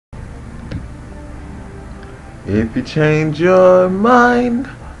If you change your mind,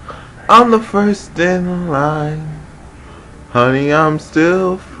 I'm the first in line. Honey, I'm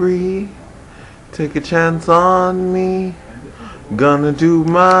still free. Take a chance on me. Gonna do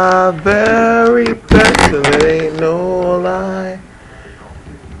my very best, and it ain't no lie.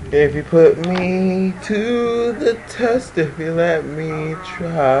 If you put me to the test, if you let me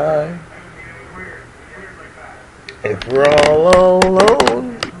try. If we're all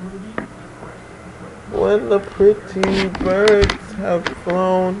alone, when the pretty birds have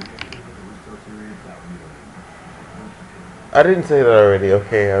flown. I didn't say that already,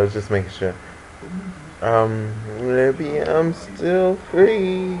 okay, I was just making sure. Maybe I'm still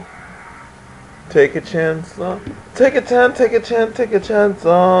free. Take a chance on, take a chance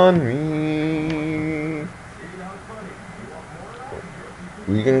on me.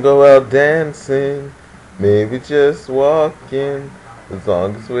 We can go out dancing, maybe just walking, as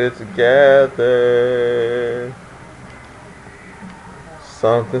long as we're together.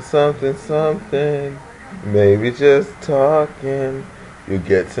 Something, maybe just talking. You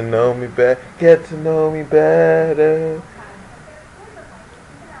get to know me better,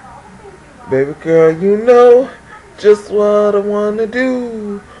 Baby girl, you know just what I wanna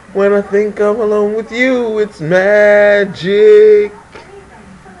do. When I think I'm alone with you, it's magic.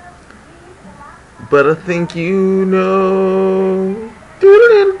 But I think you know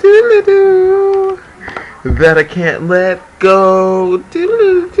that I can't let go.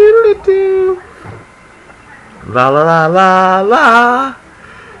 La la la la la.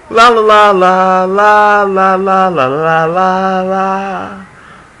 La la la la la la la la la la la.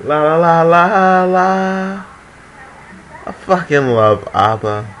 La la la la la. I fucking love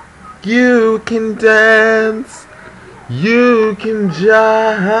ABBA. You can dance, you can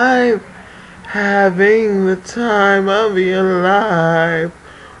jive, having the time of your life.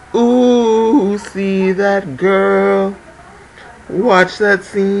 Ooh, see that girl, watch that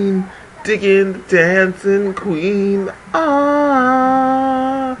scene, digging the dancing queen.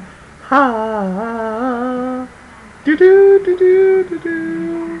 Ah, ah, do do do do do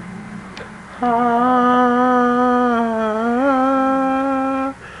do. Ah,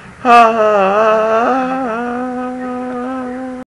 ah.